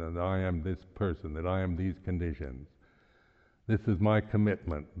 that I am this person, that I am these conditions. This is my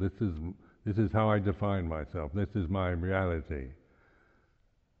commitment. This is how I define myself. This is my reality.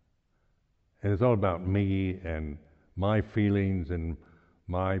 And it's all about me and my feelings and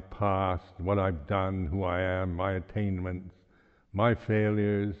my past, what I've done, who I am, my attainments, my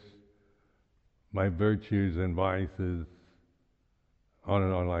failures, my virtues and vices, on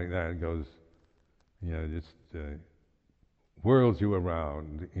and on like that. It goes, just whirls you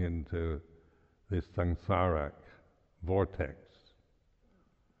around into this samsaric vortex.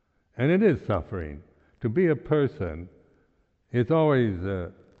 And it is suffering. To be a person, it's always,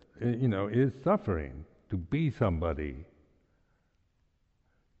 is suffering. To be somebody,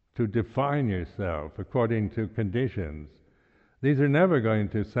 to define yourself according to conditions. These are never going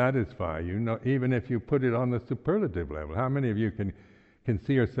to satisfy you, even if you put it on the superlative level. How many of you can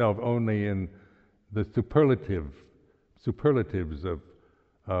see yourself only in the superlatives of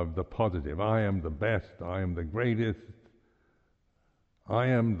the positive? I am the best, I am the greatest, I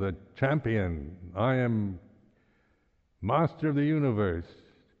am the champion, I am master of the universe,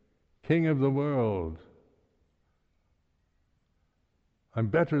 king of the world, I'm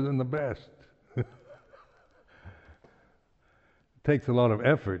better than the best. It takes a lot of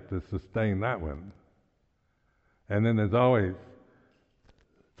effort to sustain that one. And then there's always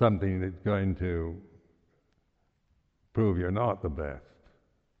something that's going to prove you're not the best.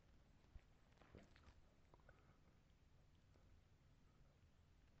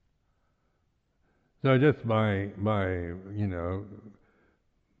 So just by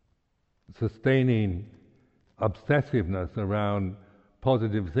sustaining obsessiveness around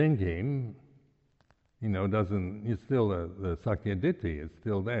positive thinking, it's still the Sakyaditi is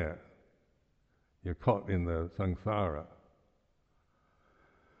still there. You're caught in the samsara.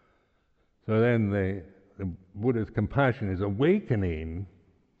 So then the Buddha's compassion is awakening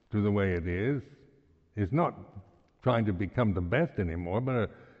to the way it is. It's not trying to become the best anymore,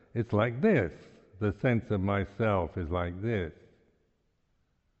 but it's like this. The sense of myself is like this.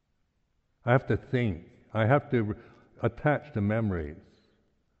 I have to think. I have to attach to memories.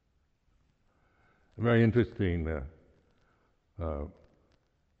 Very interesting. I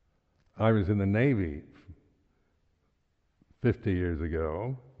was in the Navy 50 years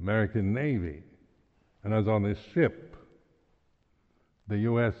ago, American Navy, and I was on this ship, the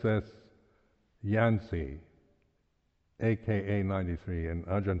USS Yancy, aka 93, and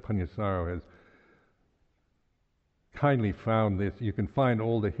Ajahn Panyasaro has kindly found this. You can find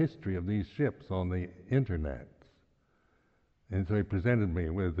all the history of these ships on the internet. And so he presented me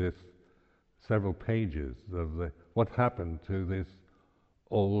with this several pages of what happened to this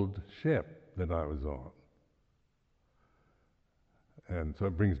old ship that I was on. And so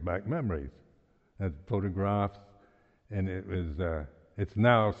it brings back memories. It photographs, and it's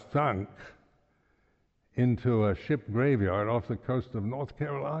now sunk into a ship graveyard off the coast of North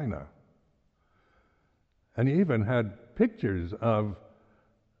Carolina. And he even had pictures of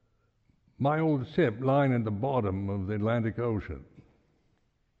my old ship lying at the bottom of the Atlantic Ocean.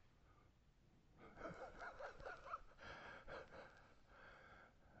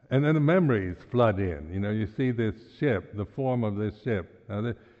 And then the memories flood in. You see this ship, the form of this ship.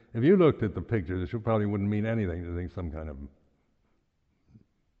 Now, if you looked at the pictures, it probably wouldn't mean anything to think some kind of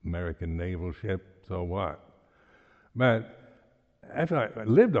American naval ship, so what? But after I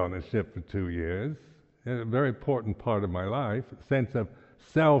lived on the ship for 2 years, a very important part of my life, a sense of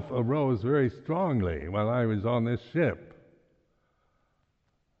self arose very strongly while I was on this ship.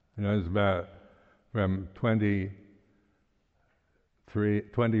 It was about from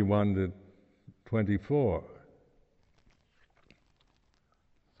 21 to 24.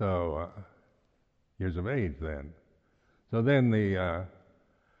 So, years of age then. So then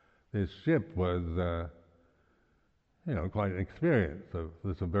this ship was, quite an experience. So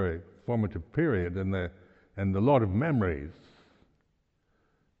it's a very formative period, and a lot of memories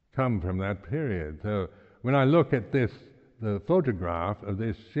come from that period. So when I look at the photograph of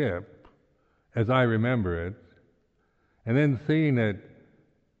this ship, as I remember it, and then seeing it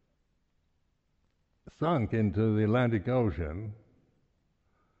sunk into the Atlantic Ocean,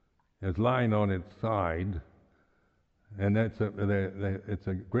 it's lying on its side, and it's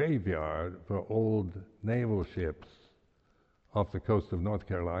a graveyard for old naval ships off the coast of North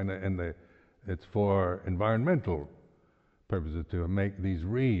Carolina, and it's for environmental purposes to make these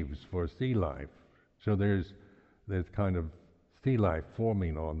reefs for sea life. So there's kind of sea life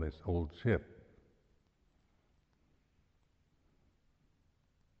forming on this old ship.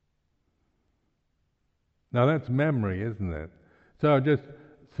 Now that's memory, isn't it? So just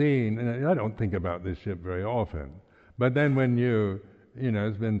seeing, and I don't think about this ship very often, but then when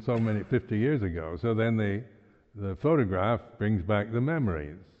it's been so many, 50 years ago, so then the photograph brings back the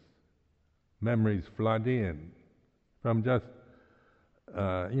memories. Memories flood in from just,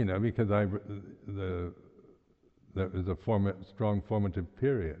 because that was a strong formative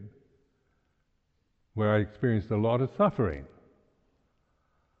period where I experienced a lot of suffering,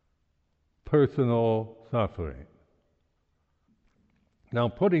 personal suffering. Now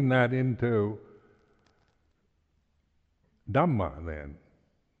putting that into Dhamma then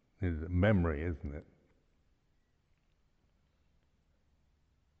is memory, isn't it?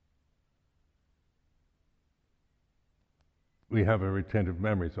 We have a retentive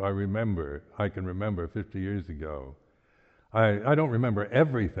memory, so I can remember 50 years ago. I don't remember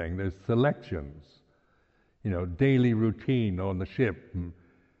everything, there's selections. Daily routine on the ship, and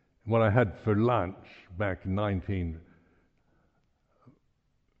what I had for lunch back in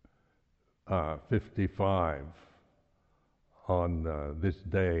 1955 on this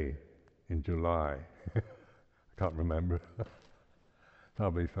day in July. I can't remember.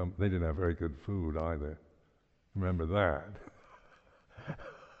 Probably they didn't have very good food either. Remember that.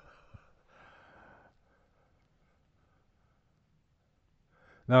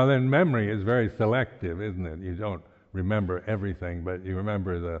 Now then, memory is very selective, isn't it? You don't remember everything, but you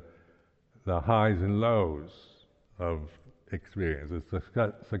remember the highs and lows of experience, the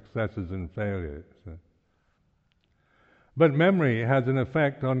successes and failures. But memory has an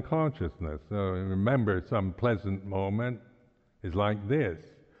effect on consciousness. So remember some pleasant moment is like this.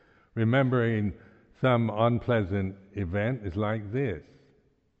 Remembering some unpleasant event is like this.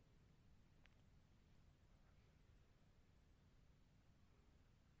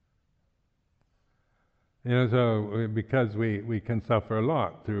 So because we can suffer a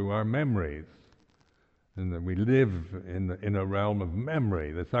lot through our memories, and that we live in a realm of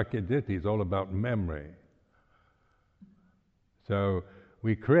memory. The Sakyaditi is all about memory. So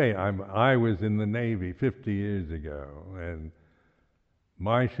we create. I was in the Navy 50 years ago, and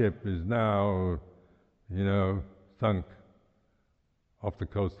my ship is now, sunk off the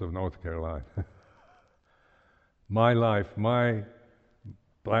coast of North Carolina. My life, my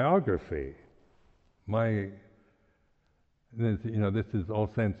biography. This is all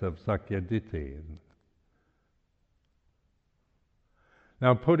sense of Sakyaditi.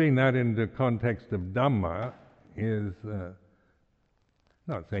 Now, putting that into context of Dhamma is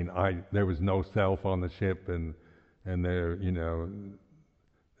not saying there was no self on the ship and there,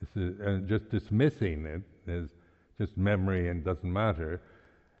 this is just dismissing it as just memory and doesn't matter.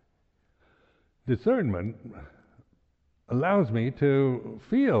 Discernment allows me to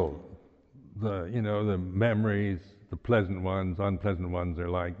feel the memories, the pleasant ones, unpleasant ones are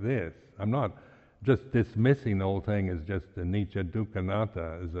like this. I'm not just dismissing the whole thing as just a anicca dukkha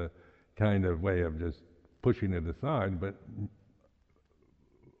anatta, as a kind of way of just pushing it aside, but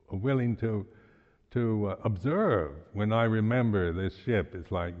willing to observe. When I remember this ship,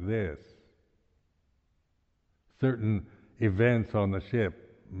 it's like this. Certain events on the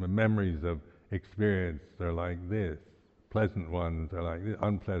ship, memories of experience are like this. Pleasant ones are like this,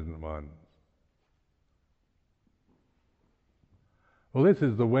 unpleasant ones. Well, this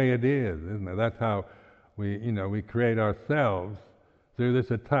is the way it is, isn't it? That's how we create ourselves through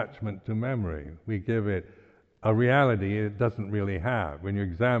this attachment to memory. We give it a reality it doesn't really have. When you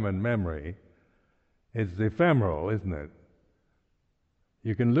examine memory, it's ephemeral, isn't it?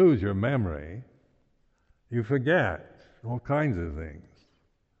 You can lose your memory. You forget all kinds of things.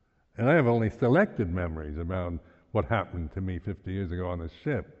 And I have only selected memories about what happened to me 50 years ago on the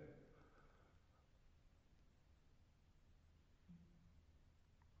ship.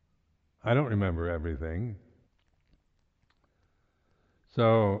 I don't remember everything.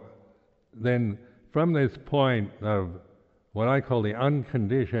 So then from this point of what I call the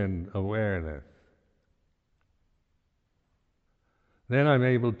unconditioned awareness, then I'm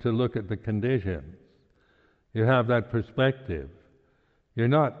able to look at the conditions. You have that perspective. You're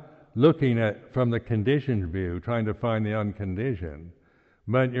not looking at from the conditioned view, trying to find the unconditioned,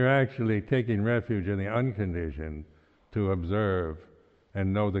 but you're actually taking refuge in the unconditioned to observe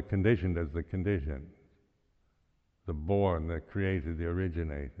and know the conditioned as the conditioned, the born, the created, the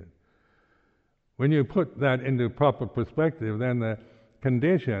originated. When you put that into proper perspective, then the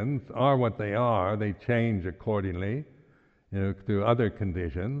conditions are what they are. They change accordingly, through other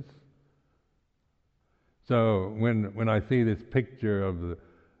conditions. So when I see this picture of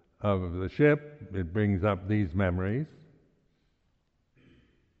the ship, it brings up these memories,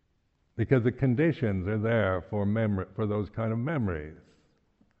 because the conditions are there for those kind of memories.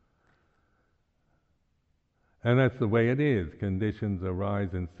 And that's the way it is. Conditions arise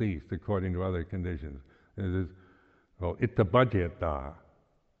and cease according to other conditions. It is called itabhajyata.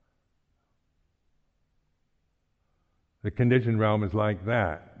 The conditioned realm is like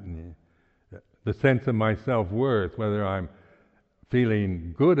that. The sense of my self-worth, whether I'm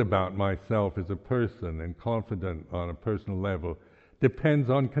feeling good about myself as a person and confident on a personal level, depends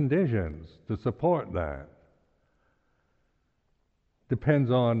on conditions to support that. Depends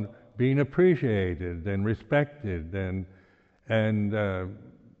on being appreciated and respected and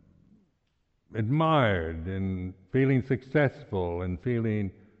admired and feeling successful and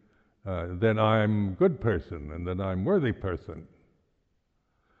feeling that I'm a good person and that I'm a worthy person.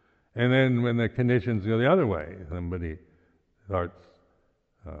 And then when the conditions go the other way, somebody starts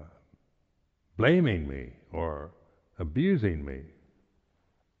blaming me or abusing me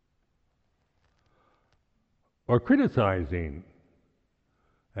or criticizing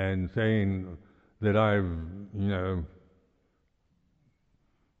and saying that I'm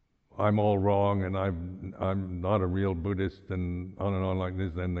all wrong and I'm not a real Buddhist and on like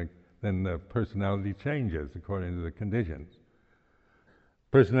this, then the personality changes according to the conditions.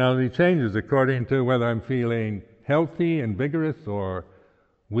 Personality changes according to whether I'm feeling healthy and vigorous or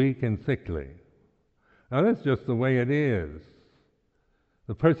weak and sickly. Now that's just the way it is.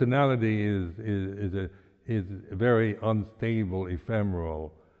 The personality is a very unstable,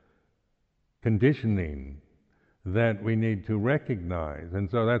 ephemeral conditioning that we need to recognize. And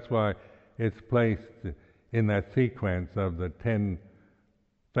so that's why it's placed in that sequence of the 10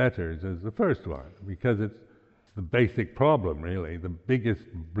 fetters as the first one, because it's the basic problem, really, the biggest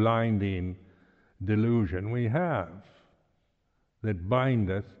blinding delusion we have that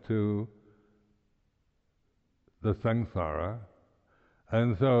bind us to the samsara.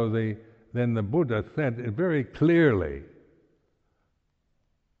 And so then the Buddha said it very clearly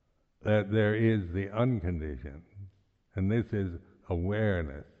that there is the unconditioned, and this is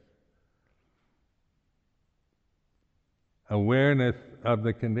awareness. Awareness of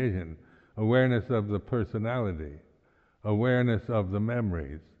the condition, awareness of the personality, awareness of the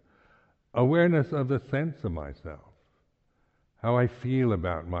memories, awareness of the sense of myself, how I feel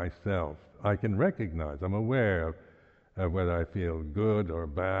about myself. I can recognize, I'm aware of whether I feel good or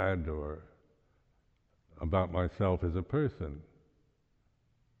bad or about myself as a person.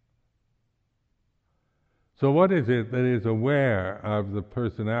 So what is it that is aware of the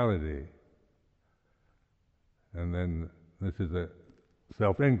personality? And then this is a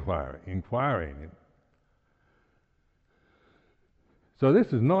self-inquiry, inquiring. So this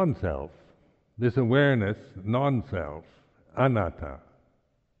is non-self. This awareness, non-self, anatta.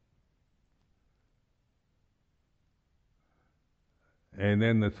 And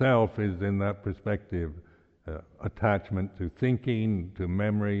then the self is, in that perspective, attachment to thinking, to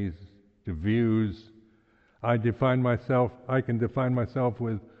memories, to views. I can define myself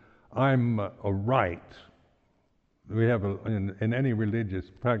with, I'm a right. We have, in any religious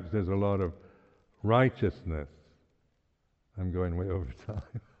practice, there's a lot of righteousness. I'm going way over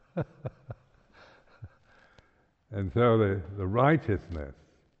time. And so the righteousness,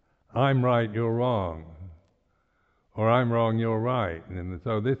 I'm right, you're wrong, or I'm wrong, you're right. And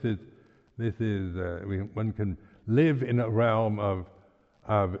so one can live in a realm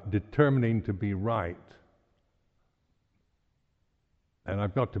of determining to be right. And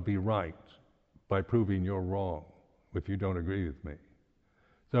I've got to be right by proving you're wrong if you don't agree with me.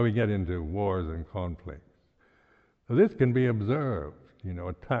 So we get into wars and conflicts. So this can be observed,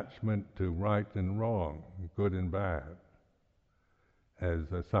 attachment to right and wrong, good and bad,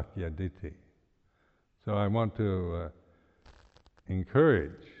 as a Sakya Ditti. So I want to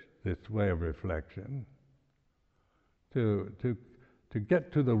encourage this way of reflection to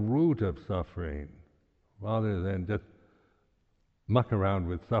get to the root of suffering, rather than just muck around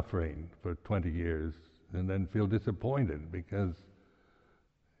with suffering for 20 years and then feel disappointed because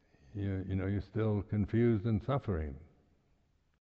you're still confused and suffering.